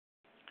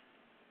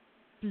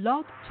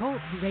Blog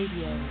Talk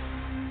Radio.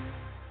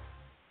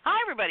 Hi,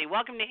 everybody.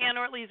 Welcome to Ann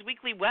Ortelee's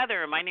Weekly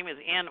Weather. My name is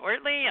Ann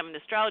Ortelee. I'm an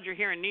astrologer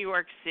here in New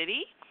York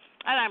City,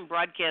 and I'm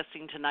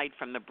broadcasting tonight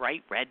from the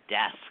Bright Red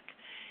Desk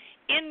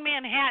in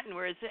Manhattan,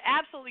 where it's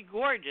absolutely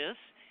gorgeous,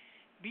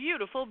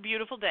 beautiful,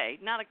 beautiful day.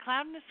 Not a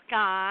cloud in the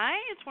sky.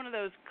 It's one of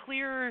those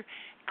clear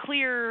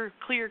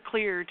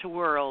to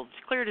world,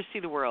 clear to see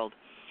the world.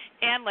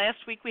 And last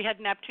week we had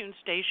Neptune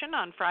station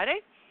on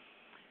Friday,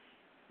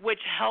 which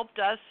helped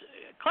us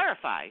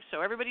clarify.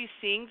 So everybody's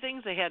seeing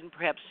things they hadn't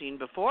perhaps seen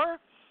before,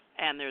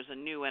 and there's a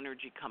new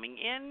energy coming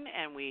in,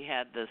 and we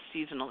had the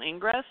seasonal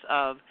ingress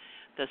of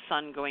the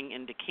sun going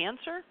into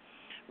Cancer,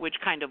 which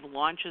kind of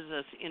launches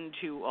us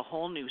into a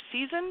whole new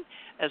season,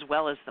 as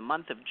well as the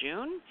month of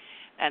June.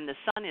 And the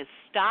sun is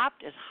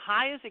stopped as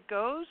high as it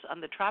goes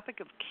on the Tropic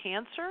of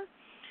Cancer,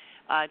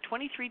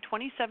 23,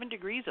 27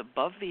 degrees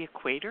above the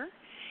equator,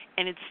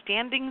 and it's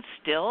standing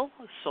still,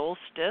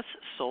 solstice,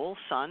 sol,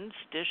 sun,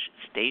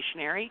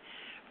 stationary,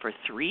 for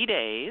 3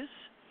 days,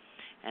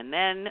 and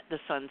then the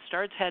sun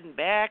starts heading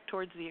back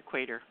towards the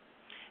equator,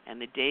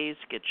 and the days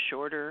get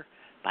shorter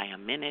by a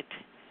minute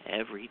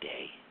every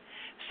day.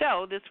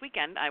 So this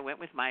weekend I went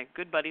with my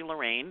good buddy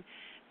Lorraine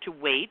to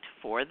wait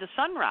for the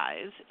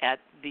sunrise at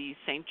the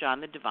St. John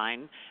the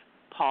Divine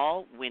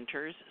Paul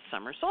Winters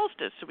summer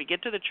solstice. So we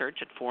get to the church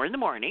at 4 in the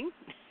morning,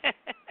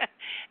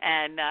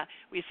 and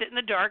we sit in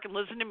the dark and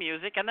listen to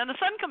music, and then the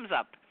sun comes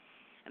up.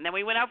 And then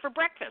we went out for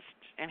breakfast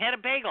and had a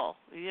bagel.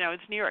 You know,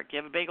 it's New York. You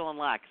have a bagel and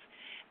lox.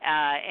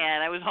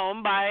 And I was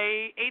home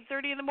by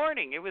 8:30 in the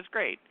morning. It was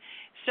great.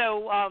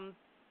 So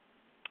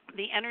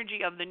the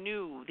energy of the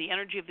new, the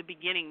energy of the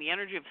beginning, the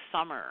energy of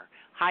summer,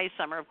 high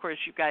summer. Of course,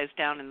 you guys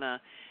down in the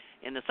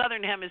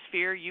southern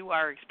hemisphere, you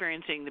are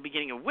experiencing the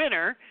beginning of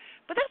winter.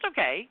 But that's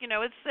okay. You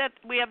know, it's that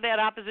we have that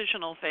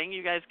oppositional thing.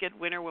 You guys get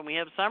winter when we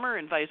have summer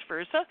and vice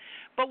versa.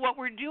 But what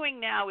we're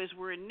doing now is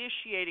we're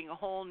initiating a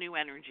whole new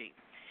energy.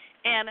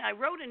 And I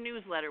wrote a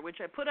newsletter,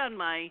 which I put on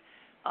my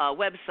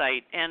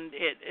website, and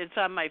it's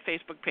on my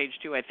Facebook page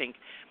too, I think,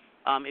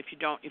 if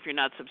you're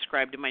not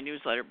subscribed to my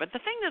newsletter. But the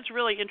thing that's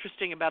really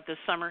interesting about this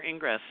summer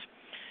ingress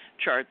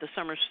chart, the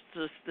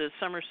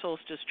summer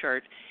solstice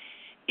chart,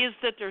 is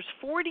that there's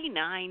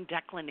 49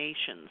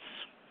 declinations.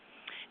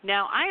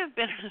 Now, I have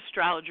been an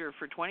astrologer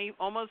for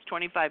almost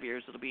 25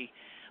 years.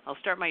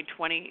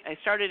 I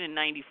started in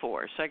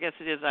 94, so I guess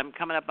I'm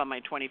coming up on my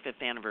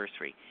 25th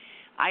anniversary.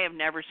 I have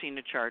never seen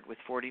a chart with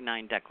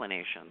 49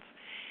 declinations.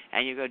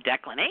 And you go,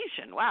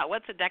 declination? Wow,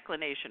 what's a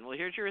declination? Well,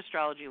 here's your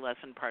astrology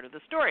lesson part of the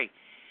story.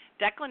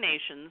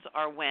 Declinations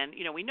are when,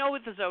 we know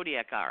what the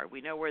zodiac are. We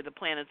know where the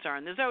planets are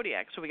in the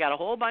zodiac. So we got a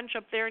whole bunch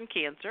up there in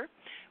Cancer.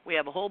 We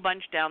have a whole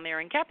bunch down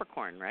there in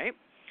Capricorn, right?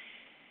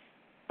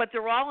 But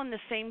they're all in the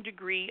same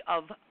degree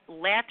of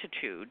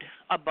latitude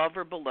above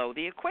or below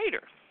the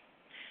equator.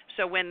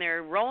 So when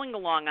they're rolling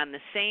along on the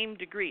same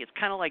degree, it's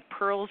kind of like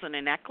pearls in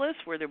a necklace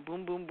where they're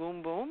boom, boom,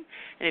 boom, boom.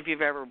 And if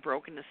you've ever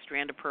broken a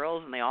strand of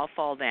pearls and they all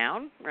fall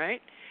down,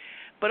 right?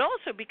 But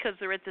also because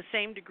they're at the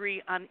same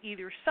degree on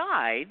either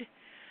side,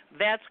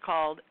 that's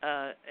called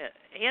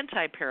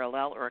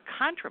anti-parallel or a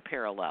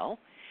contra-parallel.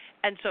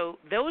 And so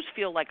those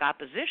feel like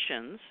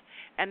oppositions,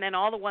 and then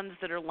all the ones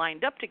that are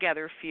lined up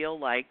together feel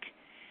like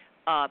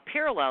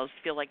parallels,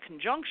 feel like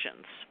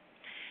conjunctions.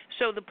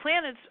 So the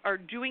planets are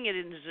doing it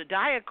in the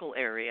zodiacal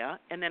area,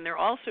 and then they're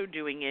also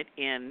doing it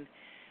in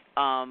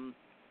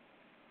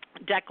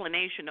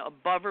declination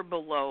above or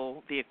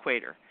below the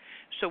equator.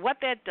 So what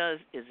that does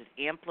is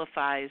it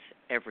amplifies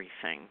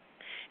everything.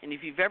 And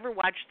if you've ever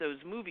watched those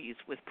movies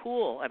with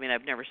pool, I've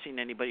never seen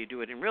anybody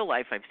do it in real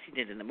life. I've seen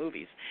it in the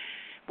movies,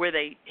 where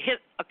they hit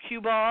a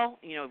cue ball,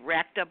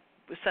 racked up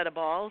a set of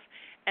balls,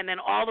 and then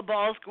all the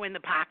balls go in the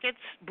pockets,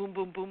 boom,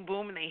 boom, boom,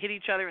 boom, and they hit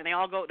each other, and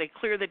they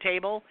clear the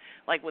table,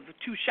 like with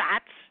 2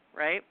 shots,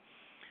 right?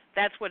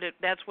 That's what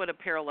a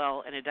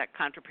parallel and a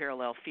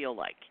contra-parallel feel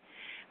like.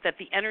 That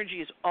the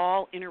energy is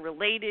all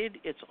interrelated,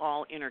 it's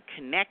all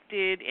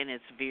interconnected, and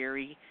it's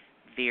very,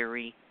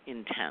 very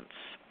intense.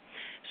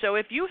 So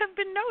if you have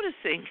been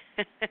noticing,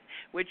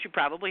 which you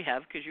probably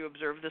have because you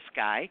observe the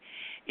sky,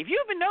 if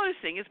you've been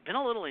noticing it's been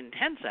a little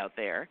intense out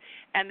there,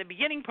 and the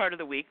beginning part of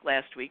the week,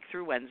 last week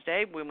through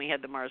Wednesday, when we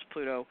had the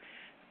Mars-Pluto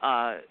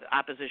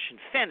opposition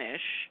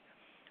finish,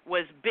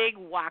 was big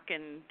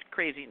walking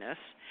craziness.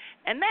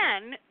 And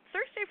then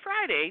Thursday,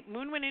 Friday,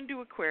 Moon went into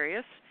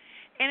Aquarius,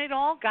 and it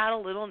all got a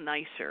little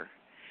nicer.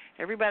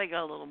 Everybody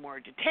got a little more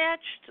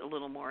detached, a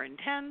little more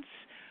intense,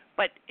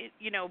 but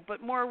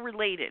more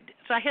related.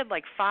 So I had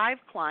like 5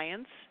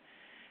 clients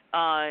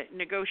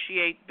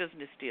negotiate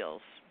business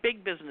deals,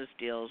 big business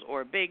deals,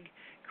 or big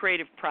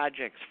creative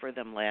projects for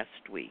them last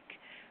week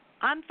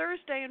on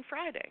Thursday and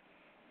Friday.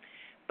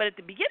 But at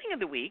the beginning of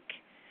the week,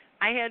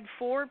 I had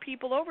 4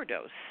 people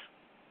overdose.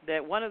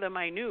 That one of them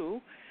I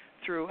knew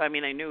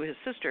I knew his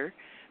sister.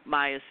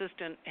 My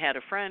assistant had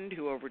a friend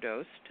who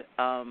overdosed,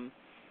 and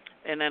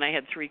then I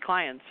had 3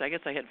 clients. I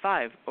guess I had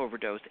 5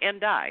 overdose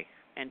and die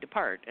and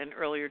depart. And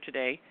earlier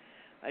today,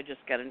 I just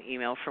got an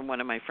email from one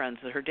of my friends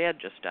that her dad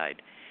just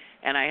died.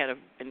 And I had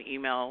an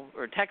email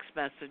or text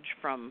message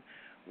from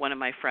one of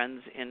my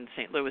friends in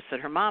St. Louis that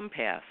her mom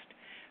passed.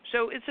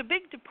 So it's a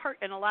big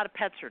and a lot of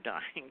pets are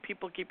dying.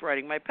 People keep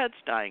writing, my pet's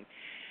dying.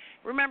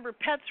 Remember,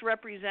 pets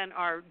represent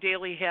our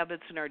daily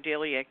habits and our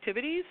daily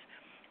activities,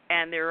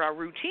 and there are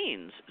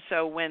routines.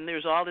 So when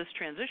there's all this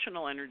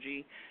transitional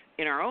energy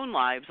in our own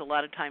lives, a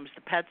lot of times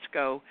the pets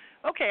go,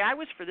 okay, I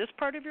was for this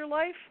part of your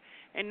life,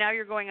 and now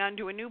you're going on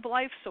to a new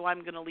life, so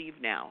I'm going to leave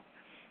now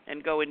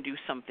and go and do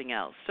something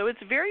else. So it's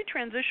very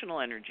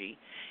transitional energy.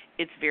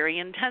 It's very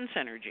intense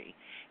energy.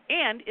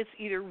 And it's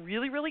either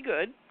really, really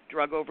good,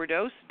 drug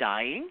overdose,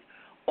 dying,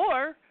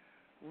 or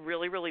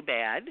really, really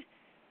bad.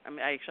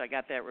 I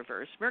got that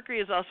reversed. Mercury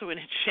is also in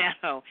its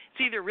shadow.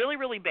 It's either really,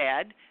 really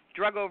bad,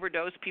 drug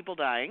overdose, people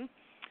dying,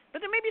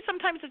 but then maybe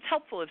sometimes it's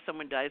helpful if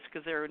someone dies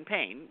because they're in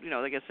pain.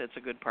 I guess that's a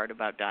good part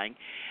about dying.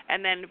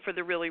 And then for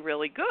the really,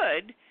 really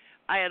good,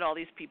 I had all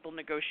these people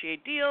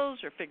negotiate deals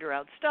or figure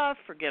out stuff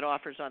or get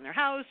offers on their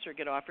house or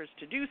get offers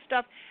to do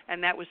stuff,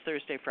 and that was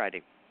Thursday,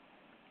 Friday.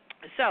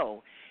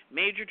 So,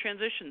 major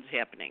transitions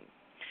happening.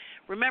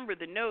 Remember,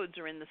 the nodes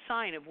are in the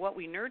sign of what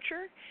we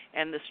nurture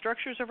and the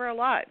structures of our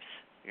lives.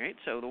 Right?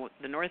 So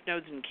the North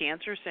Node's in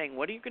Cancer saying,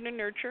 what are you going to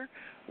nurture?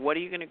 What are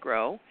you going to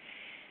grow?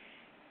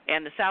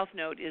 And the South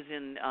Node is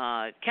in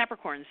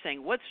Capricorn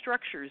saying, what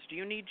structures do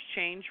you need to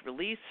change,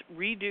 release,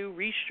 redo,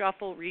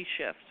 reshuffle,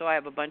 reshift? So I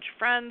have a bunch of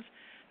friends.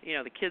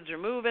 The kids are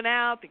moving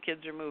out. The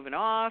kids are moving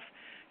off.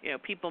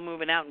 People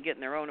moving out and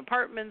getting their own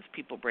apartments.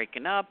 People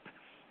breaking up.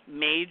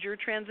 Major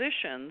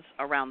transitions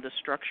around the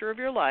structure of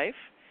your life.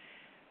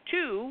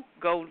 To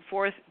go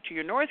forth to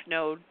your North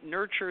Node,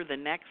 nurture the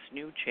next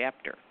new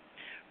chapter.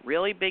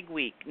 Really big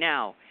week.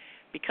 Now,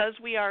 because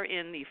we are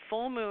in the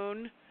full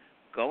moon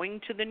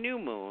going to the new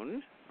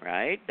moon,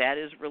 right, that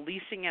is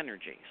releasing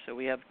energy. So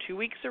we have 2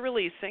 weeks of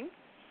releasing.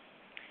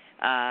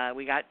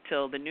 We got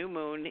till the new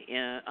moon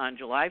on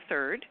July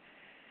 3rd,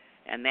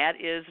 and that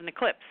is an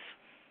eclipse.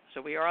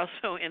 So we are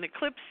also in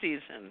eclipse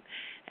season.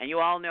 And you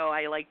all know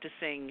I like to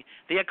sing,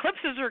 the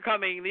eclipses are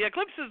coming, the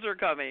eclipses are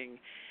coming.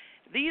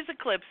 These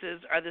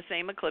eclipses are the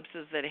same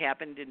eclipses that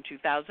happened in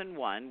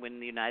 2001 when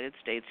the United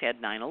States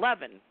had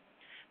 9/11.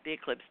 The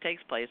eclipse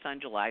takes place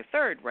on July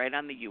 3rd, right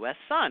on the U.S.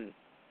 sun.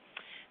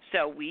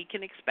 So we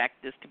can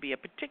expect this to be a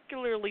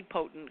particularly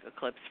potent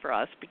eclipse for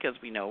us because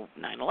we know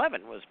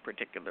 9/11 was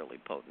particularly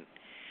potent.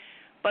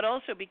 But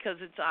also because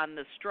it's on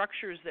the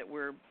structures that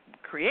we're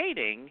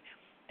creating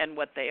and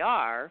what they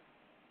are,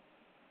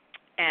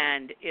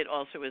 and it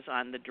also is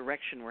on the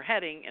direction we're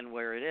heading and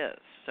where it is.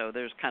 So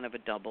there's kind of a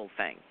double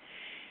thing.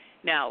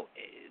 Now,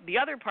 the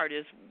other part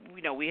is,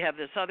 we have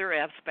this other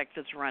aspect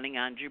that's running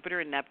on Jupiter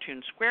and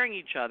Neptune squaring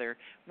each other,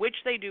 which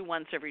they do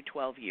once every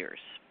 12 years.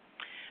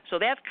 So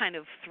that's kind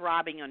of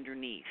throbbing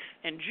underneath.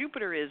 And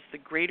Jupiter is the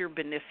greater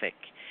benefic.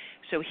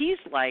 So he's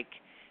like,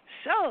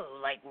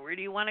 where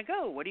do you want to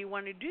go? What do you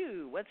want to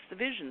do? What's the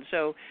vision?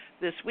 So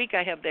this week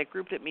I have that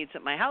group that meets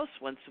at my house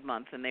once a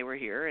month, and they were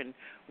here. And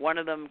one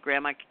of them,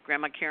 Grandma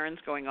Karen's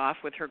going off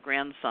with her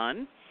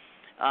grandson,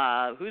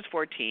 who's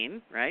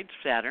 14, right,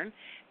 Saturn,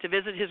 to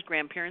visit his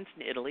grandparents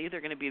in Italy. They're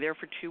going to be there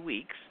for 2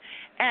 weeks.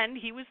 And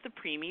he was the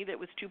preemie that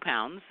was 2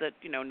 pounds that,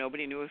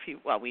 nobody knew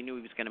we knew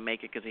he was going to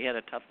make it because he had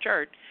a tough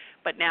chart.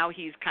 But now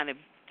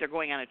they're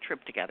going on a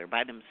trip together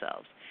by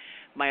themselves.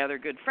 My other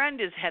good friend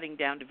is heading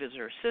down to visit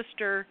her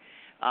sister,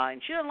 and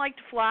she doesn't like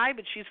to fly,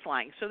 but she's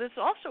flying. So this is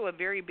also a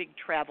very big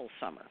travel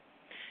summer.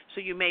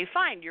 So you may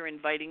find you're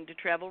inviting to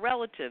travel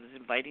relatives,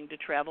 inviting to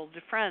travel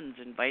to friends,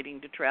 inviting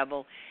to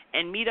travel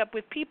and meet up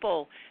with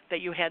people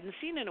that you hadn't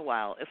seen in a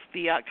while. It's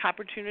the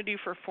opportunity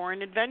for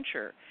foreign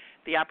adventure,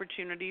 the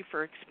opportunity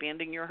for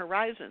expanding your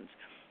horizons.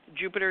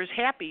 Jupiter is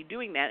happy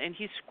doing that, and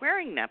he's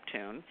squaring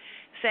Neptune,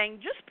 saying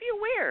just be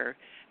aware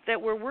that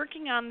we're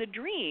working on the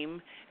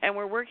dream, and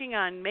we're working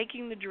on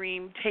making the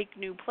dream take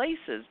you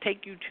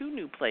to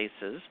new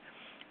places,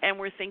 and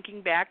we're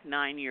thinking back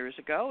 9 years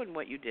ago and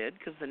what you did,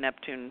 because the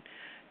Neptune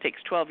takes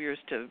 12 years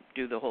to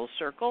do the whole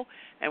circle,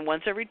 and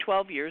once every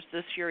 12 years,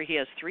 this year he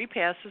has 3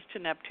 passes to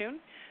Neptune,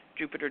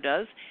 Jupiter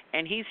does,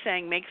 and he's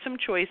saying make some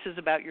choices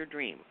about your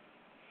dream.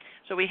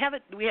 So we have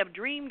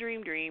dream,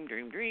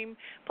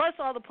 plus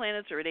all the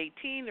planets are at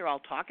 18, they're all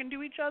talking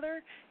to each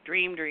other,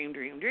 dream,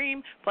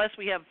 plus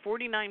we have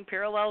 49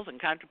 parallels and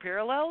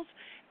contraparallels,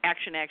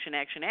 action,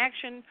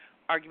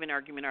 argument,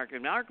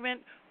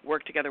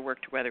 work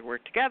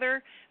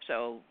together.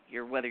 So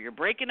whether you're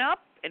breaking up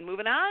and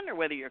moving on, or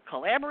whether you're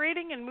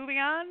collaborating and moving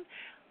on,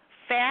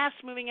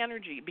 fast-moving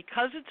energy.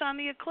 Because it's on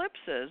the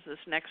eclipses, this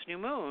next new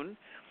moon,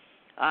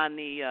 on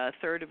the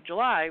 3rd of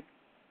July,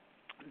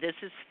 this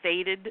is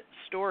fated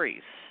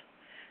stories,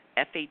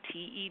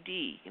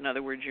 F-A-T-E-D. In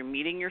other words, you're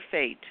meeting your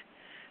fate.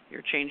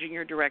 You're changing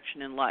your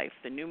direction in life.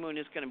 The new moon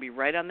is going to be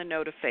right on the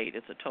node of fate.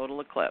 It's a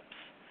total eclipse.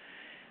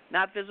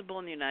 Not visible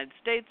in the United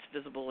States,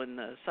 visible in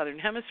the southern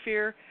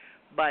hemisphere,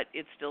 but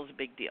it still is a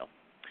big deal.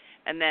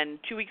 And then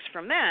 2 weeks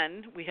from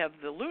then, we have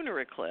the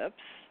lunar eclipse,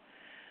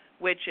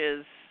 which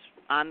is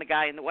on the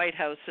guy in the White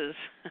House's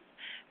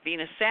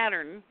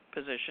Venus-Saturn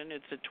position.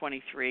 It's at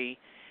 23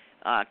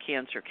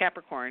 Cancer,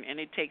 Capricorn, and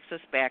it takes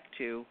us back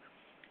to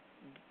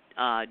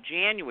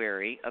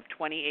January of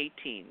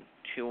 2018,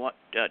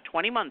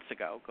 20 months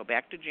ago. Go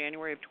back to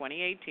January of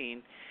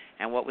 2018,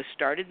 and what was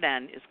started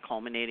then is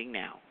culminating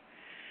now.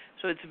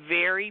 So it's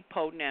very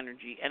potent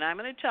energy, and I'm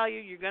going to tell you,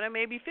 you're going to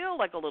maybe feel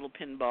like a little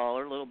pinball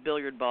or a little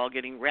billiard ball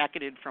getting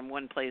racketed from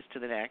one place to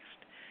the next.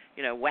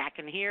 You know,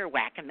 whacking here,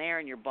 whacking there,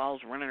 and your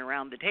ball's running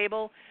around the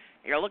table.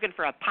 You're looking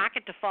for a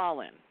pocket to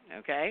fall in,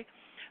 okay?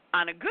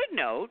 On a good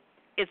note,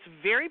 it's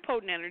very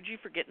potent energy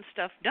for getting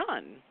stuff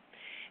done.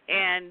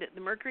 And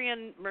the Mercury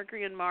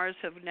and Mars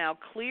have now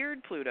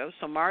cleared Pluto,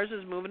 so Mars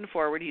is moving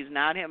forward. He's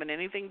not having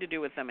anything to do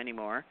with them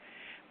anymore,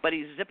 but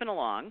he's zipping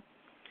along.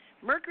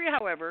 Mercury,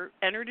 however,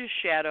 entered his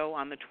shadow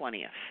on the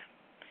 20th.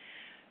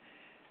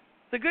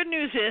 The good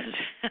news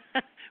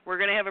is we're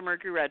going to have a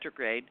Mercury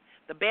retrograde.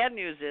 The bad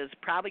news is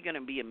probably going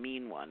to be a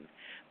mean one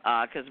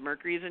because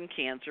Mercury's in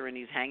Cancer and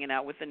he's hanging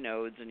out with the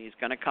nodes and he's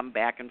going to come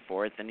back and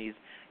forth and he's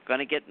going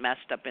to get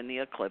messed up in the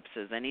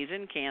eclipses, and he's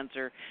in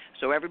Cancer,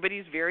 so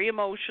everybody's very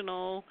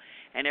emotional,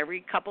 and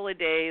every couple of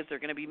days they're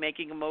going to be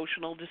making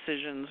emotional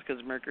decisions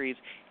because Mercury's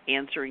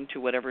answering to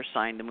whatever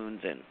sign the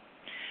moon's in.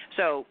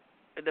 So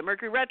the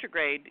Mercury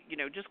retrograde,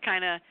 just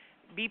kind of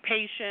be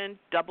patient,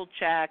 double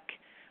check.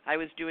 I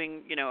was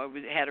doing, I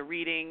had a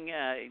reading,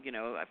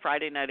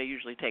 Friday night I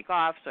usually take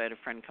off, so I had a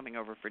friend coming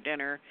over for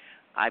dinner.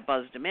 I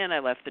buzzed him in, I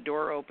left the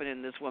door open,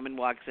 and this woman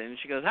walks in, and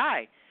she goes,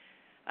 "Hi."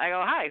 I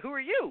go, "Hi, who are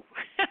you?"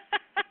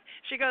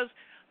 She goes,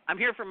 "I'm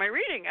here for my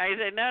reading." I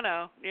said,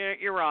 No,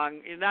 you're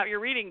wrong. It's not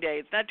your reading day.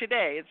 It's not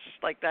today.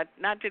 It's like that.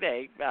 Not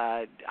today.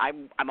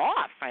 I'm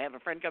off. I have a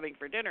friend coming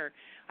for dinner.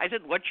 I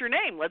said, "What's your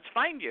name? Let's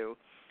find you."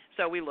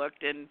 So we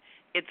looked, and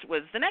it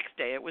was the next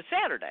day. It was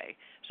Saturday.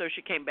 So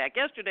she came back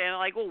yesterday, and I'm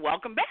like, "Well,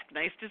 welcome back.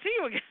 Nice to see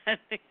you again."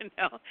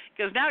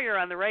 Because now you're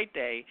on the right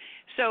day.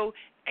 So,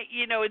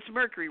 it's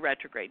Mercury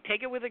retrograde.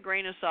 Take it with a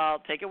grain of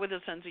salt. Take it with a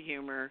sense of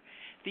humor.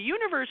 The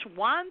universe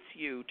wants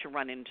you to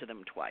run into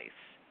them twice.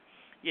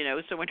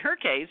 So in her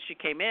case, she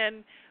came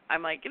in.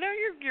 I'm like,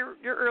 you're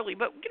early,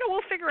 but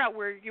we'll figure out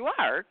where you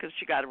are because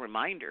she got a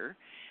reminder,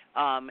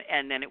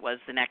 and then it was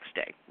the next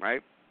day,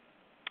 right?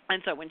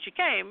 And so when she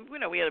came,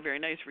 we had a very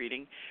nice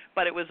reading,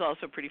 but it was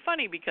also pretty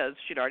funny because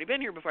she'd already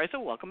been here before. I said,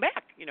 "Welcome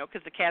back,"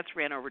 because the cats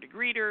ran over to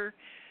greet her,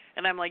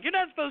 and I'm like, "You're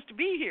not supposed to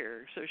be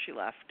here," so she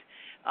left.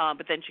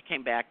 But then she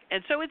came back,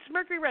 and so it's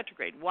Mercury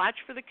retrograde. Watch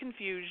for the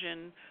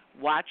confusion.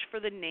 Watch for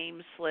the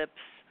name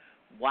slips.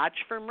 Watch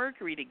for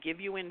Mercury to give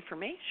you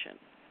information.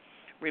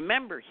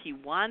 Remember, he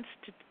wants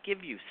to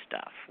give you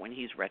stuff when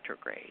he's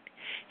retrograde.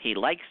 He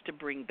likes to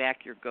bring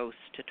back your ghosts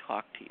to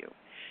talk to you.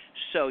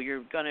 So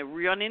you're going to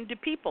run into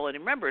people, and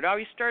remember, it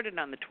always started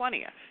on the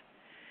 20th.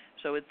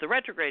 So the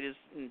retrograde is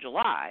in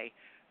July,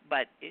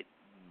 but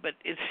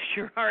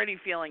you're already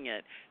feeling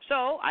it.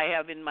 So I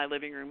have in my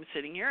living room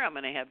sitting here, I'm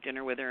going to have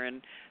dinner with her,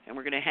 and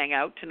we're going to hang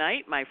out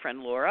tonight. My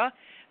friend Laura,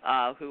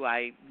 who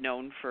I've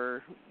known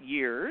for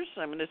years,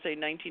 I'm going to say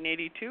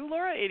 1982,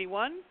 Laura,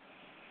 81,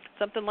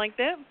 something like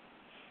that.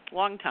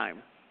 Long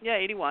time. Yeah,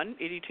 81,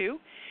 82.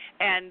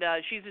 And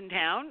she's in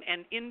town,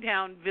 and in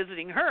town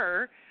visiting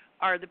her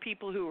are the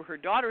people who her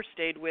daughter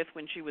stayed with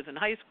when she was in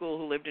high school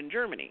who lived in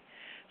Germany.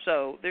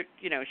 So,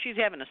 she's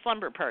having a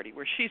slumber party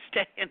where she's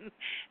staying,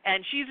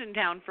 and she's in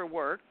town for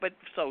work, but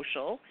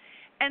social.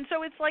 And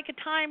so it's like a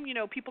time,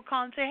 people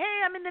call and say,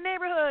 "Hey, I'm in the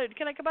neighborhood.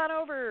 Can I come on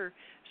over?"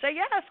 Say,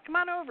 "Yes, come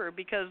on over,"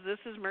 because this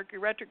is Mercury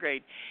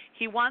retrograde.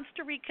 He wants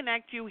to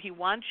reconnect you. He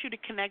wants you to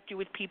connect you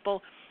with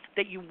people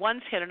that you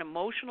once had an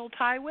emotional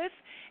tie with,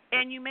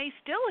 and you may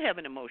still have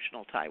an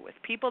emotional tie with,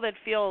 people that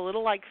feel a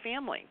little like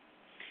family.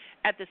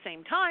 At the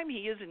same time,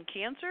 he is in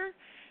Cancer,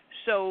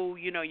 so,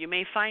 you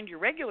may find your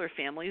regular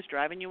family is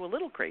driving you a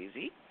little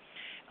crazy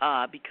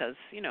because,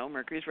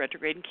 Mercury's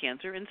retrograde in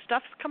Cancer and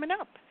stuff's coming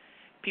up.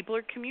 People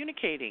are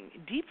communicating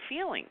deep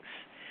feelings.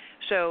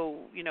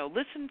 So,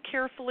 listen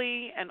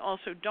carefully and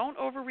also don't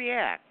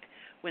overreact.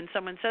 When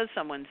someone says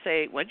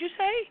say, "What'd you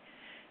say?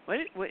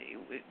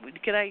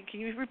 Can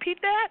you repeat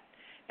that?"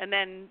 And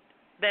then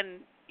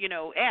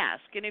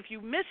ask. And if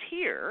you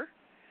mishear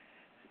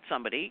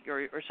somebody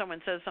or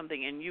someone says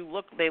something and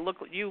they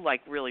look at you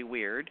like really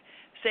weird,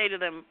 say to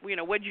them,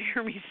 "What'd you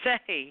hear me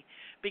say?"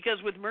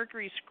 Because with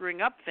Mercury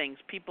screwing up things,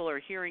 people are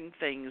hearing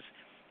things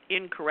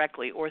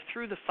incorrectly or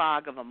through the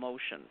fog of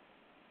emotion.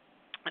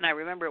 And I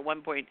remember at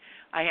one point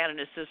I had an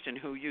assistant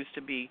who used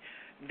to be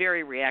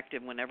very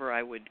reactive whenever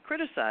I would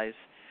criticize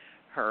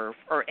her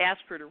or ask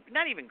her to,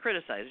 not even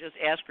criticize, just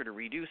ask her to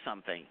redo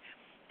something.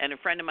 And a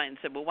friend of mine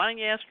said, "Well, why don't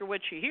you ask her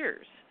what she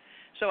hears?"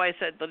 So I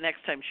said the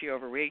next time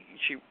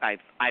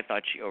I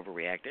thought she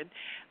overreacted.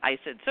 I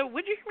said, "So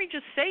what did you hear me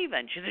just say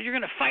then?" She said, "You're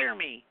going to fire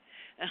me."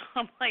 And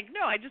I'm like,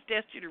 "No, I just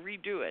asked you to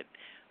redo it.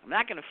 I'm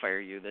not going to fire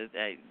you.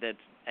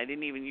 I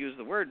didn't even use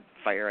the word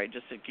fire. I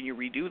just said, can you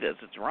redo this?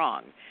 It's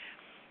wrong."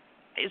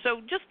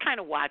 So just kind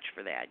of watch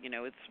for that.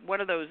 It's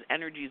one of those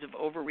energies of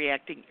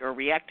overreacting or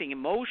reacting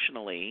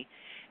emotionally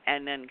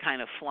and then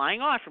kind of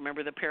flying off.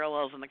 Remember the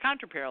parallels and the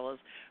contraparallels.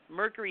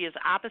 Mercury is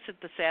opposite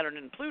the Saturn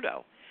and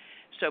Pluto.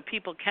 So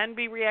people can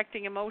be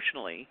reacting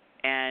emotionally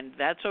and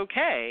that's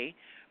okay.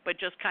 But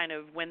just kind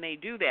of when they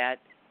do that,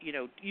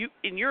 you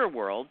in your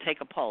world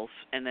take a pulse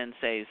and then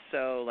say,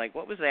 so like,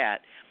 what was that?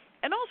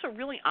 And also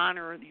really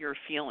honor your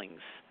feelings.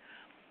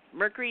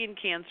 Mercury in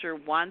Cancer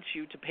wants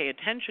you to pay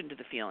attention to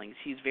the feelings.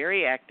 He's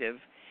very active.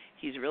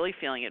 He's really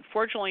feeling it.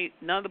 Fortunately,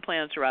 none of the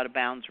planets are out of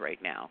bounds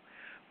right now,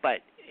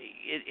 but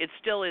it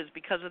still is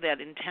because of that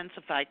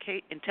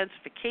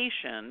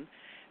intensification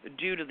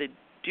due to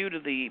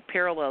the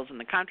parallels and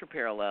the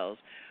contraparallels,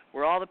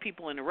 where all the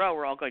people in a row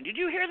were all going, did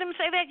you hear them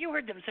say that? You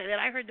heard them say that.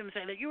 I heard them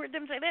say that. You heard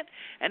them say that.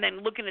 And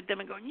then looking at them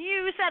and going,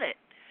 you said it.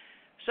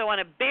 So on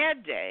a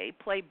bad day,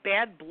 play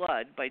Bad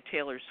Blood by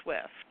Taylor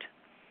Swift,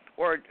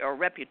 or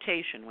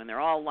Reputation, when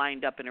they're all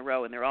lined up in a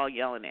row and they're all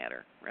yelling at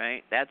her,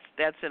 right? That's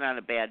it on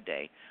a bad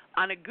day.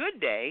 On a good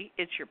day,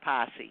 it's your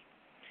posse.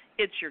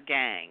 It's your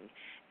gang.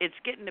 It's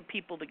getting the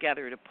people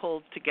together to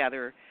pull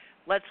together.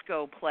 Let's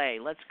go play.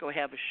 Let's go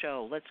have a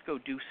show. Let's go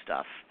do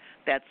stuff.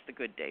 That's the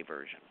good day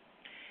version.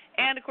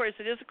 And, of course,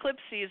 it is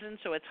eclipse season,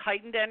 so it's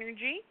heightened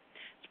energy.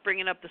 It's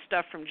bringing up the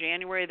stuff from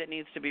January that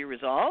needs to be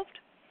resolved.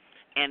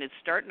 And it's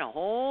starting a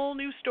whole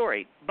new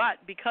story.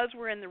 But because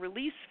we're in the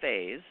release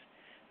phase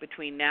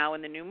between now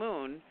and the new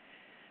moon,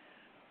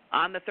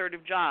 on the 3rd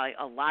of July,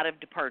 a lot of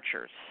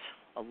departures.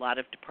 A lot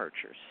of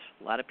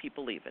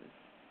people leaving.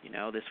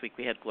 This week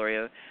we had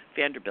Gloria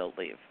Vanderbilt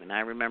leave. And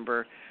I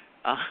remember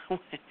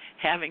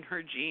having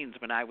her jeans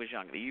when I was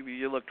younger.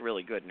 You looked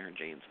really good in her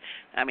jeans.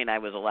 I mean, I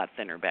was a lot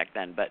thinner back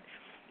then, but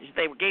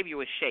they gave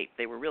you a shape.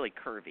 They were really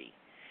curvy.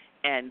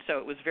 And so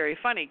it was very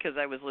funny because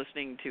I was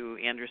listening to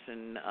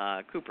Anderson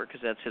Cooper,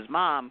 because that's his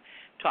mom,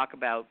 talk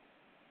about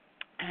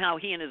how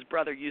he and his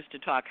brother used to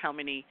count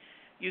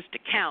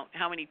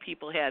how many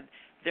people had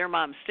their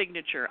mom's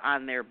signature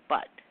on their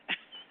butt.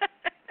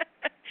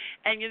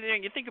 And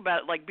you think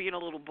about it, like being a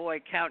little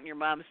boy counting your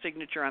mom's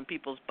signature on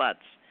people's butts.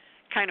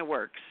 Kind of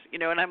works,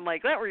 and I'm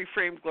like, that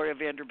reframed Gloria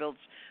Vanderbilt's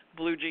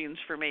blue jeans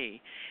for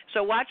me.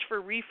 So watch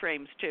for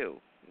reframes too,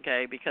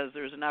 okay, because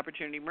there's an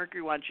opportunity.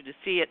 Mercury wants you to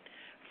see it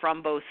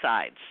from both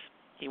sides.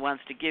 He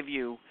wants to give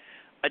you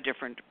a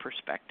different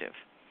perspective.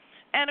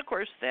 And, of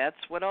course, that's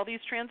what all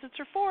these transits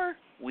are for.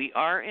 We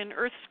are in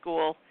Earth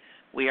School.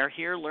 We are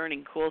here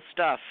learning cool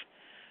stuff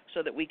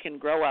so that we can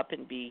grow up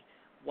and be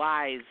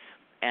wise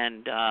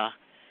and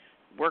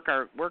work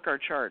our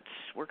charts,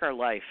 work our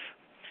life.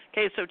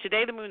 Okay, so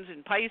today the moon's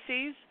in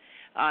Pisces,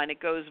 and it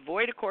goes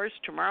void, of course,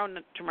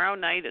 tomorrow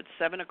night at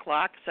 7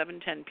 o'clock,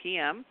 7:10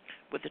 p.m.,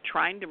 with a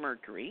trine to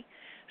Mercury.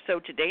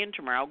 So today and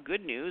tomorrow,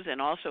 good news, and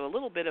also a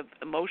little bit of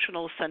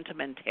emotional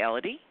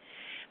sentimentality.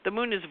 The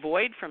moon is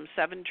void from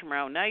 7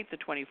 tomorrow night, the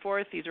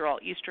 24th. These are all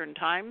Eastern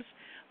times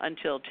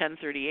until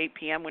 10:38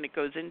 p.m. when it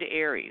goes into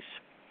Aries.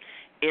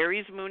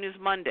 Aries moon is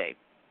Monday.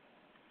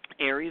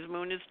 Aries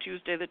moon is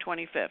Tuesday the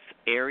 25th.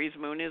 Aries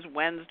moon is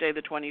Wednesday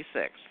the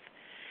 26th.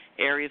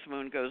 Aries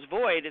moon goes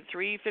void at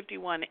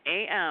 3:51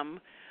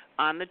 a.m.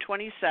 on the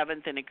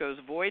 27th, and it goes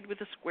void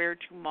with a square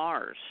to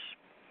Mars.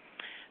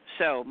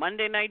 So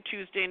Monday night,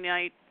 Tuesday,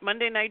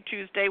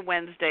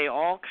 Wednesday,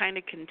 all kind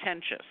of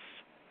contentious.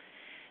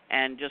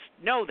 And just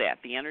know that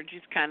the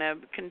energy's kind of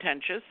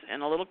contentious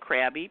and a little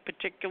crabby,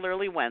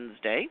 particularly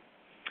Wednesday.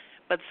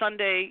 But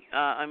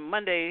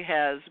Monday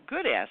has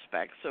good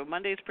aspects, so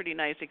Monday's pretty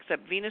nice,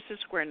 except Venus is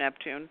square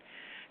Neptune,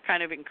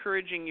 kind of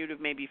encouraging you to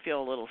maybe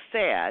feel a little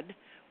sad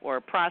or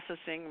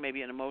processing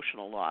maybe an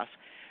emotional loss.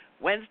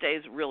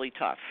 Wednesday's really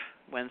tough.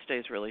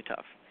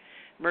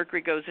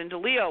 Mercury goes into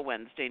Leo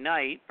Wednesday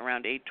night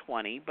around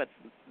 8:20, but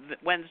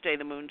Wednesday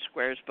the moon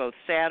squares both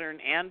Saturn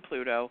and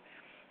Pluto,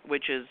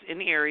 which is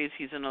in Aries.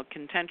 He's in a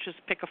contentious,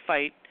 pick a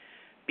fight,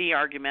 be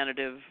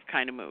argumentative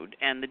kind of mood.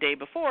 And the day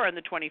before, on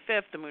the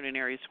 25th, the moon in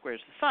Aries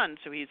squares the sun,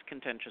 so he's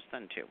contentious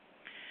then too.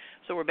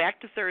 So we're back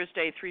to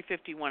Thursday,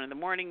 3:51 in the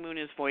morning. Moon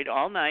is void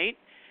all night.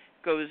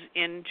 Goes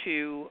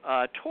into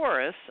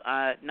Taurus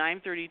at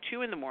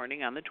 9:32 in the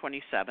morning on the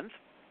 27th.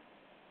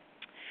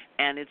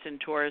 And it's in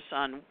Taurus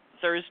on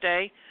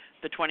Thursday,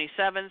 the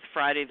 27th,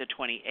 Friday, the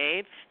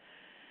 28th.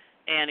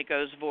 And it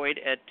goes void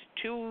at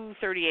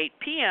 2:38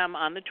 p.m.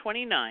 on the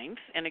 29th,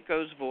 and it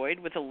goes void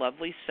with a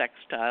lovely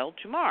sextile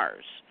to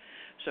Mars.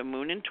 So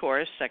Moon in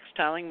Taurus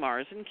sextiling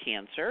Mars in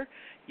Cancer.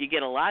 You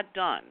get a lot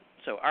done.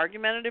 So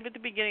argumentative at the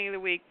beginning of the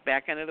week,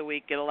 back end of the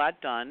week, get a lot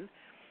done.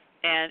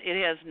 And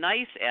it has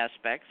nice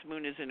aspects.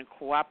 Moon is in a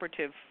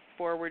cooperative,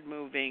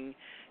 forward-moving,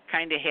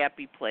 kind of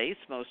happy place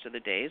most of the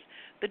days.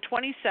 The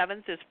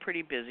 27th is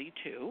pretty busy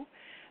too,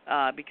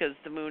 because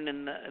the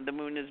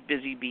moon is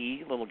busy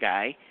bee, little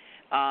guy.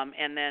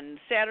 And then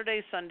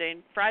Saturday, Sunday,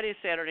 Friday,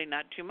 Saturday,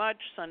 not too much.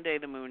 Sunday,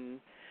 the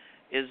moon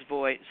is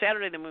void.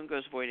 Saturday, the moon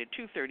goes void at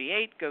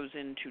 2:38, goes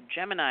into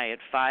Gemini at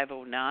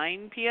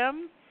 5:09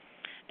 p.m.,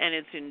 and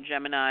it's in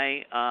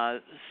Gemini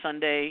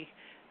Sunday,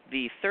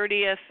 the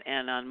 30th,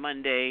 and on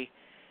Monday,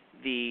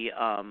 the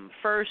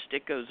 1st,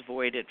 it goes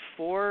void at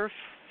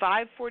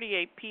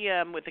 5:48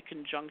 p.m. with a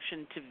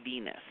conjunction to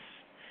Venus.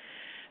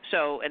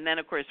 So, and then,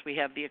 of course, we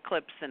have the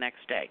eclipse the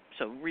next day.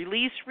 So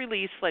release,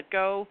 let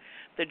go.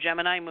 The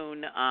Gemini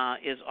moon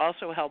is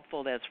also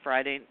helpful. That's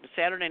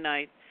Saturday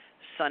night,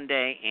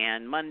 Sunday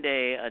and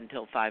Monday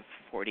until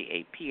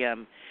 5:48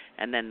 p.m.,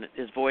 and then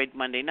is void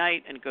Monday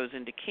night and goes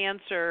into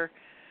Cancer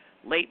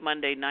late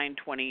Monday,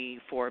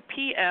 9:24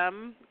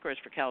 p.m. Of course,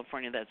 for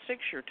California, that's 6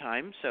 your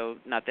time, so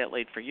not that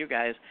late for you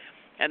guys.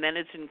 And then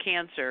it's in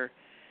Cancer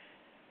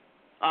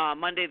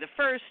Monday the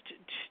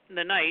 1st,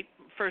 the night,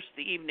 first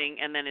the evening,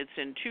 and then it's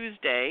in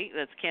Tuesday,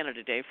 that's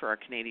Canada Day for our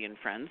Canadian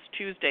friends,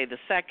 Tuesday the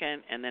 2nd,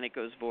 and then it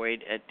goes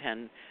void at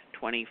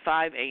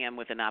 10:25 a.m.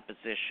 with an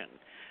opposition.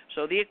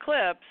 So the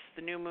eclipse,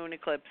 the new moon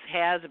eclipse,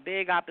 has a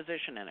big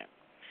opposition in it,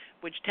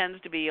 which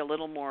tends to be a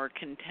little more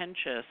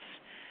contentious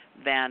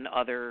than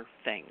other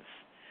things.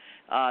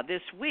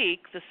 This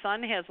week, the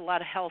sun has a lot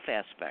of health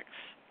aspects.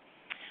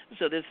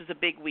 So this is a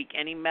big week.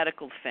 Any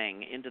medical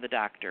thing, into the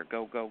doctor,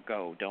 go, go,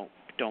 go.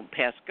 Don't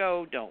pass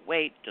go, don't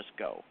wait, just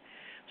go.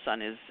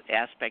 Sun is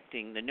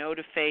aspecting the node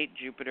of fate,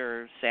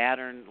 Jupiter,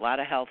 Saturn, a lot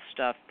of health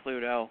stuff,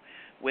 Pluto,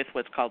 with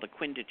what's called a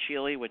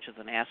quindecile, which is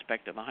an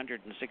aspect of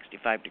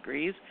 165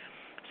 degrees.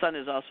 Sun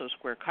is also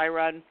square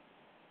Chiron.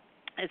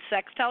 It's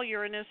sextile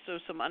Uranus, so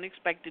some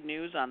unexpected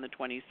news on the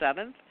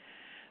 27th.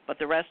 But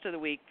the rest of the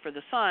week for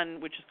the sun,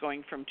 which is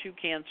going from 2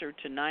 Cancer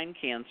to 9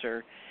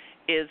 Cancer,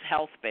 is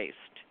health-based.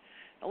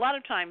 A lot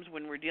of times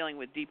when we're dealing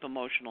with deep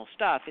emotional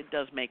stuff, it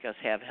does make us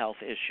have health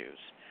issues.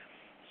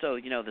 So,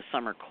 the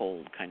summer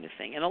cold kind of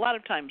thing. And a lot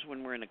of times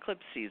when we're in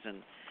eclipse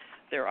season,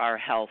 there are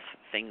health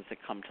things that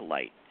come to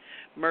light.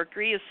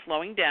 Mercury is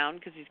slowing down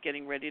because he's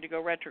getting ready to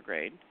go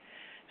retrograde.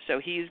 So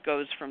he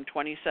goes from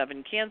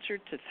 27 Cancer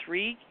to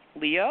 3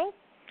 Leo.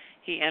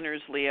 He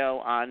enters Leo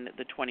on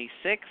the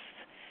 26th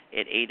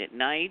at 8 at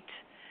night.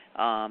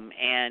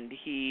 And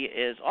he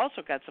is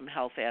also got some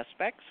health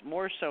aspects,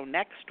 more so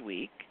next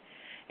week.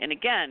 And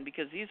again,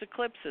 because these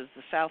eclipses,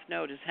 the South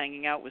Node is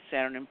hanging out with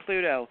Saturn and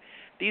Pluto,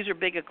 these are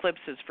big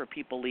eclipses for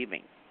people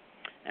leaving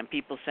and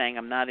people saying,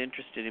 I'm not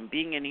interested in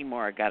being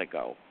anymore, I got to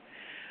go.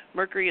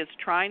 Mercury is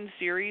trine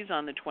Ceres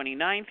on the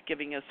 29th,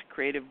 giving us a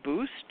creative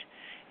boost.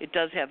 It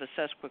does have a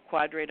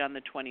sesquiquadrate on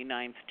the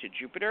 29th to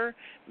Jupiter,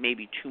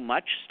 maybe too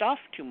much stuff,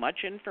 too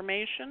much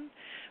information.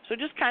 So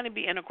just kind of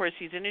and of course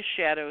he's in his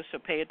shadow, so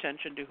pay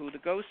attention to who the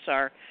ghosts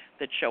are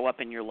that show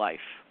up in your life.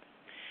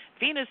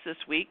 Venus this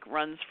week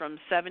runs from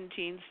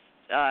 17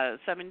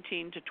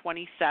 to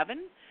 27,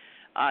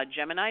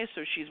 Gemini,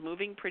 so she's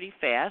moving pretty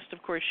fast.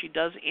 Of course, she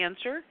does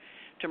answer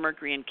to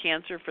Mercury in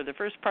Cancer for the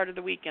first part of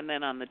the week, and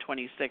then on the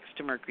 26th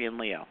to Mercury in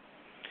Leo.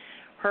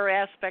 Her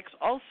aspects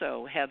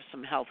also have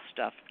some health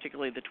stuff,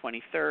 particularly the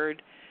 23rd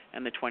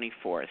and the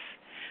 24th.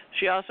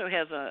 She also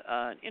has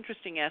an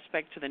interesting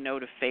aspect to the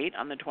node of fate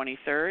on the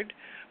 23rd,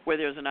 where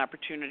there's an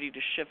opportunity to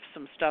shift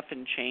some stuff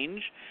and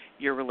change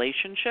your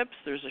relationships.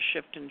 There's a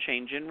shift and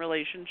change in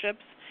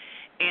relationships.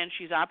 And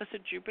she's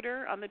opposite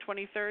Jupiter on the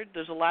 23rd.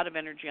 There's a lot of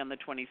energy on the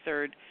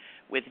 23rd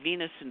with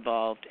Venus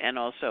involved, and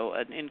also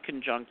an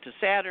inconjunct to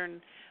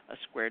Saturn, a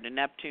square to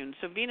Neptune.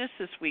 So Venus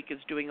this week is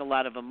doing a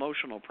lot of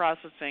emotional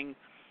processing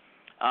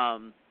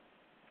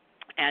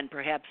and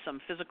perhaps some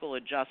physical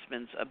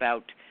adjustments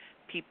about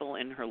people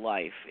in her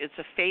life. It's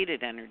a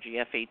fated energy,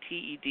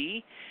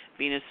 F-A-T-E-D.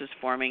 Venus is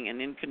forming an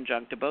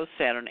inconjunct to both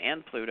Saturn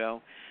and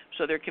Pluto.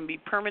 So there can be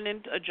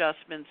permanent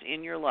adjustments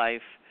in your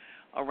life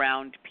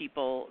around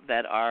people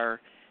that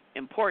are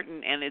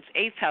important, and it's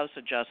 8th house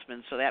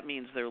adjustments, so that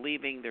means they're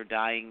leaving, they're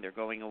dying, they're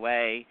going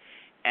away,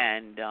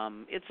 and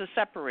it's a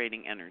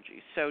separating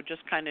energy. So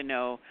just kind of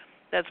know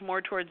that's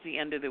more towards the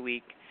end of the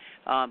week.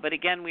 But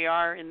again, we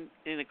are in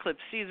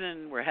eclipse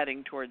season. We're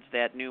heading towards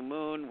that new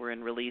moon. We're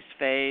in release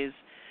phase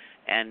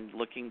and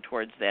looking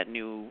towards that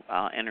new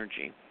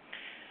energy.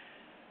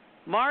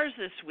 Mars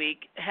this week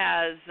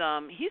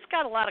he's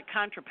got a lot of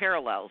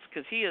contraparallels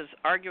because he is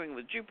arguing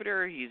with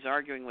Jupiter, he's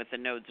arguing with the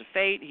nodes of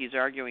fate, he's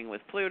arguing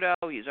with Pluto,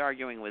 he's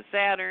arguing with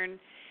Saturn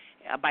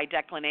by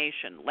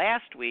declination.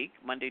 Last week,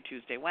 Monday,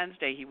 Tuesday,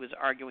 Wednesday, he was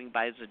arguing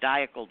by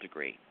zodiacal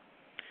degree.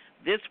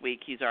 This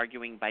week, he's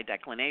arguing by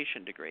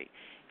declination degree.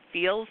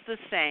 Feels the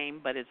same,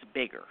 but it's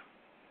bigger.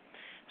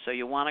 So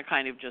you want to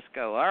kind of just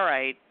go, all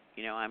right,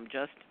 I'm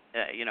just,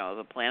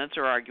 the planets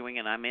are arguing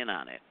and I'm in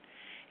on it.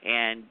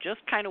 And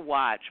just kind of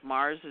watch.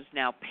 Mars is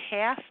now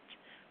past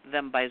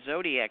them by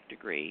zodiac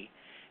degree,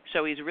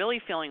 so he's really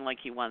feeling like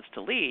he wants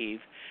to leave,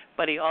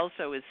 but he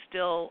also is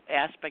still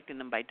aspecting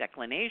them by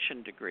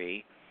declination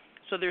degree,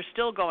 so they're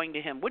still going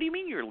to him, what do you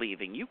mean you're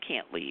leaving? You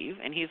can't leave.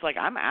 And he's like,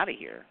 I'm out of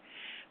here.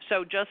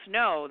 So just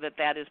know that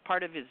that is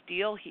part of his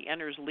deal. He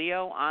enters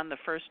Leo on the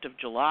 1st of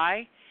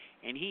July,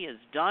 and he is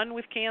done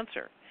with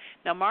Cancer.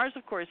 Now, Mars,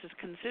 of course, is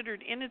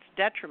considered in its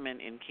detriment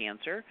in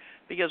Cancer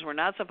because we're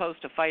not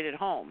supposed to fight at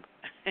home.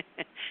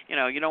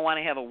 You don't want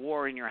to have a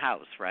war in your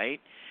house, right?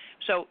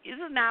 So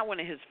isn't that one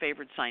of his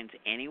favorite signs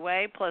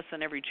anyway? Plus,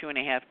 then every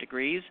 2.5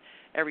 degrees,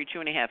 every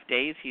 2.5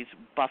 days, he's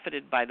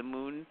buffeted by the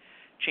moon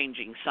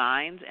changing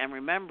signs. And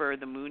remember,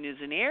 the moon is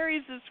in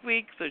Aries this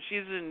week, so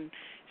she's in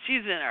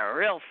a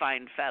real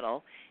fine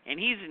fettle. And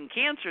he's in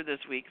Cancer this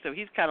week, so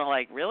he's kind of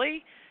like,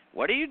 really?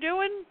 What are you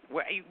doing?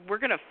 We're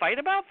going to fight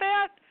about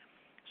that?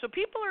 So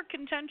people are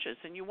contentious,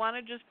 and you want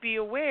to just be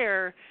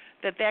aware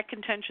that that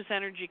contentious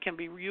energy can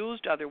be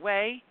used other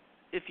way,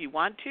 if you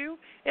want to.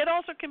 It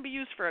also can be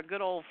used for a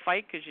good old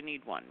fight because you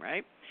need one,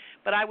 right?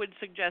 But I would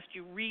suggest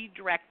you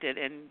redirect it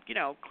and,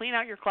 clean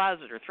out your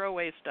closet or throw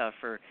away stuff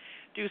or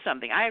do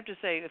something. I have to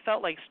say, it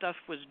felt like stuff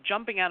was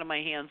jumping out of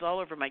my hands all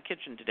over my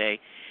kitchen today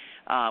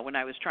when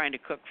I was trying to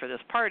cook for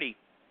this party.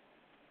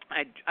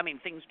 I mean,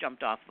 things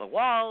jumped off the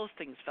walls,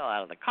 things fell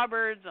out of the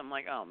cupboards. I'm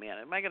like, oh man,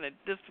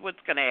 this is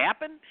what's going to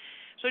happen?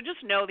 So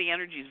just know the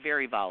energy is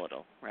very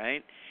volatile,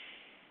 right?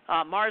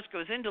 Mars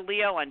goes into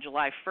Leo on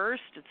July 1st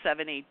at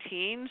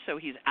 7:18, so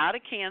he's out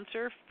of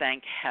Cancer,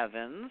 thank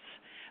heavens,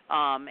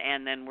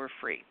 and then we're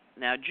free.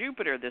 Now,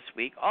 Jupiter this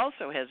week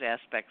also has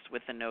aspects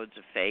with the nodes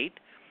of fate,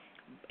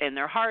 and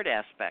they're hard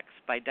aspects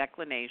by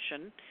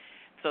declination,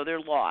 so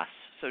they're loss.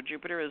 So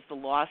Jupiter is the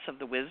loss of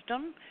the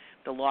wisdom,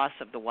 the loss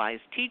of the wise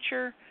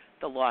teacher,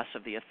 the loss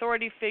of the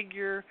authority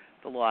figure,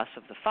 the loss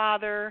of the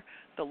father,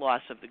 the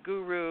loss of the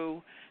guru.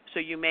 So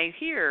you may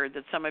hear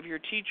that some of your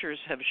teachers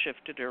have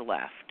shifted or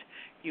left.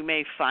 You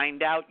may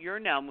find out you're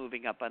now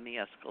moving up on the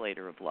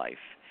escalator of life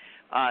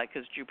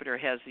because Jupiter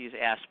has these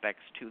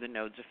aspects to the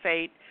nodes of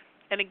fate.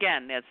 And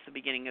again, that's the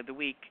beginning of the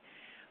week,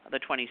 the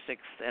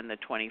 26th and the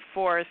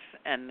 24th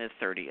and the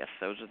 30th.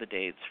 Those are the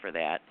dates for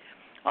that.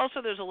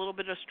 Also, there's a little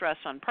bit of stress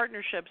on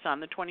partnerships on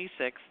the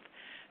 26th.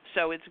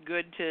 So it's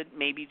good to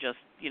maybe just,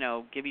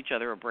 give each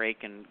other a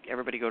break and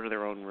everybody go to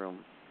their own room.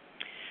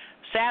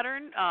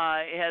 Saturn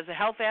has a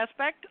health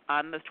aspect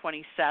on the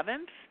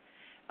 27th,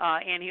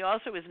 and he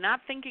also is not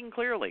thinking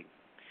clearly.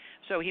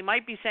 So he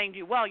might be saying to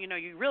you, well,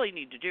 you really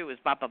need to do is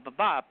bop, bop, bop,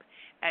 bop,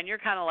 and you're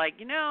kind of like,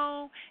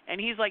 and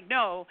he's like,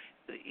 no.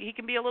 He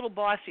can be a little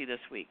bossy this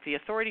week. The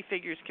authority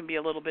figures can be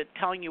a little bit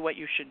telling you what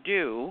you should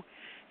do,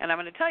 and I'm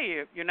going to tell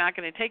you, you're not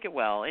going to take it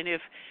well. And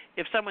if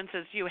someone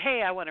says to you,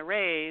 hey, I want a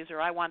raise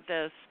or I want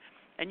this,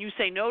 and you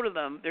say no to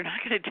them, they're not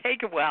going to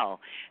take it well.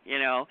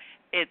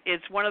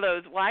 It's one of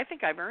those, well, I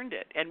think I've earned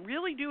it, and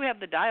really do have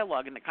the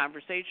dialogue and the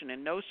conversation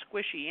and no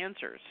squishy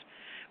answers.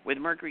 With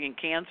Mercury in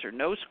Cancer,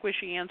 no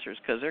squishy answers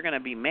because they're going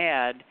to be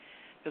mad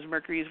because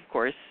Mercury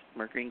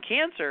in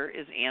Cancer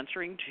is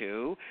answering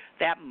to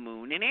that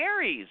moon in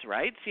Aries,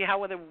 right? See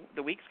how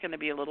the week's going to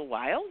be a little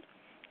wild?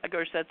 Of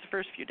course, that's the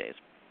first few days.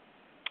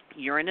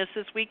 Uranus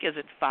this week is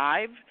at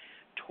 5,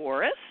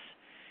 Taurus.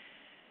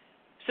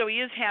 So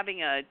he is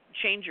having a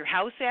change your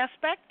house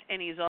aspect,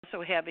 and he's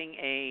also having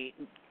a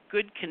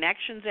good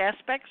connections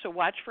aspect, so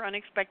watch for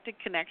unexpected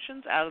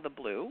connections out of the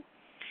blue.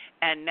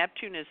 And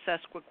Neptune is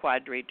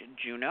sesquiquadrate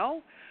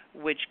Juno,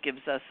 which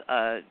gives us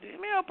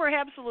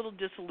perhaps a little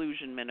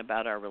disillusionment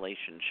about our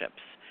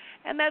relationships.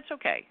 And that's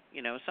okay.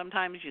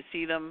 Sometimes you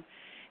see them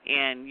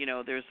and,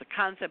 there's the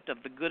concept of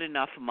the good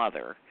enough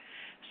mother.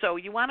 So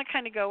you want to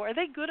kind of go, are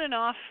they good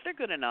enough? They're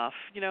good enough.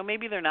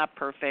 Maybe they're not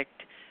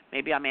perfect.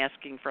 Maybe I'm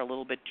asking for a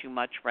little bit too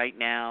much right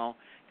now.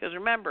 Because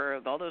remember,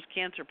 all those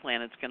Cancer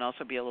planets can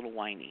also be a little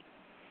whiny.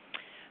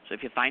 So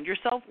if you find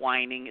yourself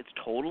whining, it's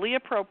totally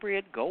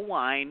appropriate. Go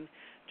whine.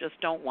 Just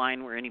don't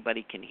whine where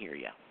anybody can hear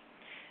you.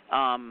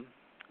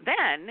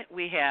 Then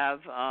we have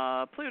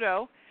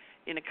Pluto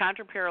in a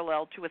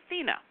contraparallel to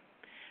Athena.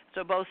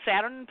 So both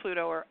Saturn and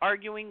Pluto are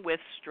arguing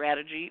with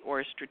strategy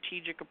or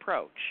strategic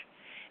approach.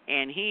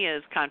 And he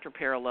is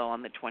contraparallel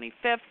on the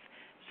 25th.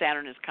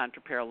 Saturn is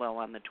contraparallel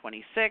on the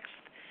 26th.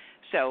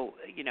 So,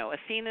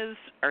 Athenas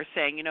are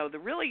saying,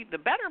 the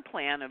better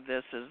plan of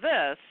this is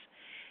this,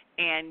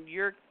 and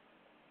your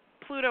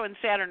Pluto and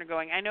Saturn are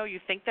going, I know you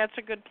think that's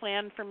a good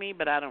plan for me,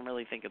 but I don't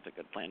really think it's a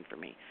good plan for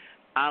me.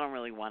 I don't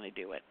really want to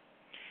do it.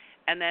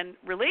 And then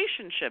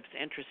relationships,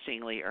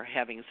 interestingly, are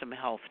having some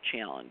health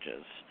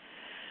challenges.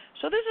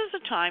 So this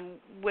is a time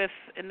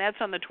and that's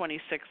on the 26th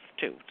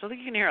too. So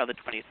you can hear how the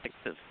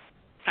 26th is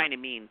kind of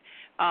mean.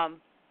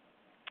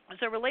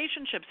 So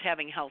relationships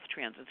having health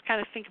transits,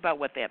 kind of think about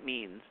what that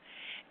means.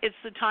 It's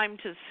the time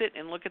to sit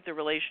and look at the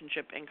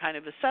relationship and kind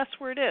of assess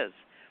where it is.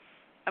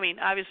 I mean,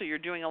 obviously you're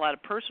doing a lot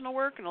of personal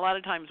work, and a lot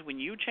of times when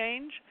you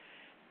change,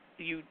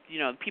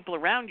 people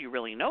around you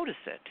really notice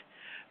it.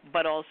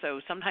 But also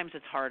sometimes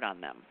it's hard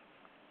on them,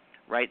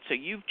 right? So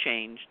you've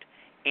changed,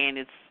 and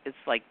it's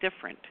like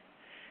different.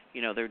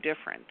 They're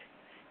different,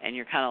 and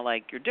you're kind of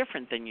like, you're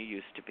different than you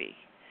used to be,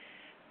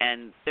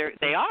 and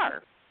they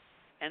are.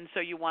 And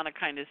so you want to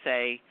kind of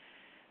say,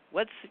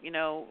 what's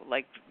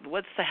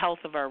the health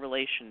of our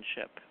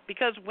relationship?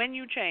 Because when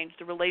you change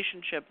the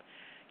relationship,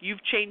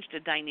 you've changed a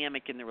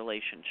dynamic in the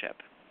relationship.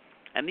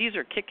 And these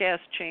are kick-ass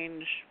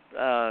change,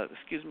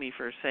 excuse me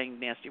for saying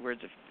nasty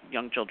words if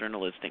young children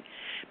are listening.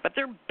 But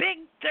they're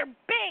big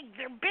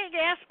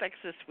aspects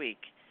this week.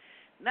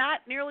 Not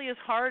nearly as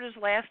hard as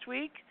last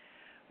week,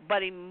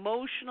 but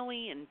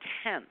emotionally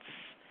intense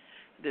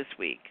this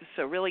week.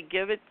 So really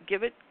give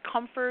it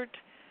comfort.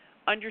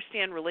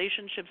 Understand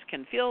relationships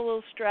can feel a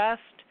little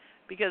stressed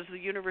because the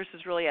universe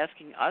is really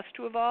asking us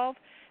to evolve.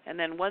 And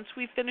then once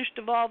we've finished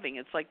evolving,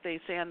 it's like they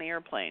say on the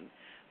airplane,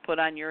 put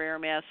on your air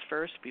mask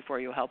first before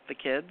you help the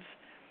kids.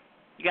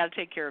 You got to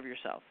take care of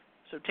yourself.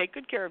 So take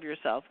good care of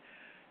yourself.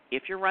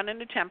 If you're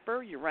running a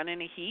temper, you're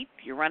running a heat,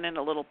 you're running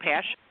a little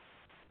passion,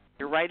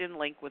 you're right in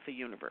link with the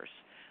universe.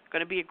 Going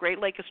to be a Great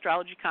Lake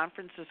Astrology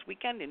Conference this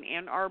weekend in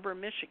Ann Arbor,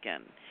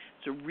 Michigan.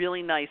 It's a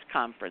really nice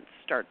conference.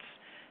 Starts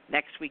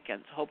next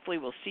weekend. So hopefully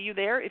we'll see you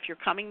there. If you're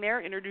coming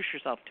there, introduce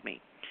yourself to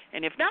me.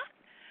 And if not,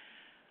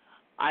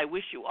 I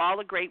wish you all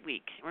a great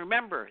week.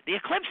 Remember, the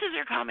eclipses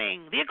are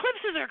coming. The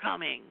eclipses are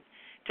coming.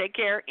 Take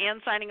care. Ann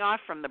signing off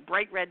from the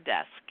Bright Red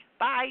Desk.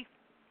 Bye.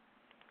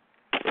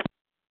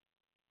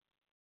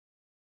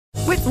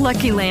 With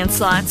Lucky Land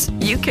Slots,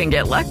 you can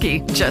get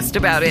lucky just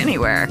about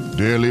anywhere.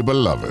 Dearly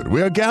beloved,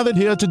 we are gathered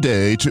here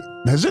today to...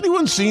 Has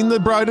anyone seen the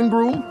bride and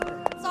groom?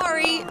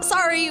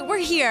 Sorry, we're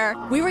here.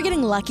 We were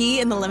getting lucky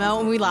in the limo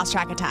and we lost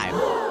track of time.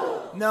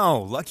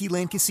 No, Lucky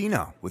Land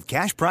Casino, with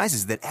cash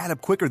prizes that add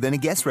up quicker than a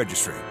guest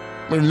registry.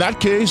 In that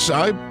case,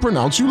 I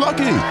pronounce you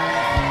lucky.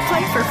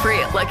 Play for free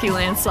at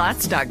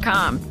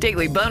LuckyLandSlots.com.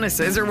 Daily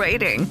bonuses are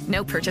waiting.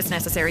 No purchase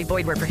necessary.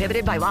 Void where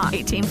prohibited by law.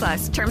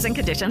 18+. Terms and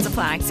conditions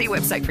apply. See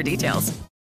website for details.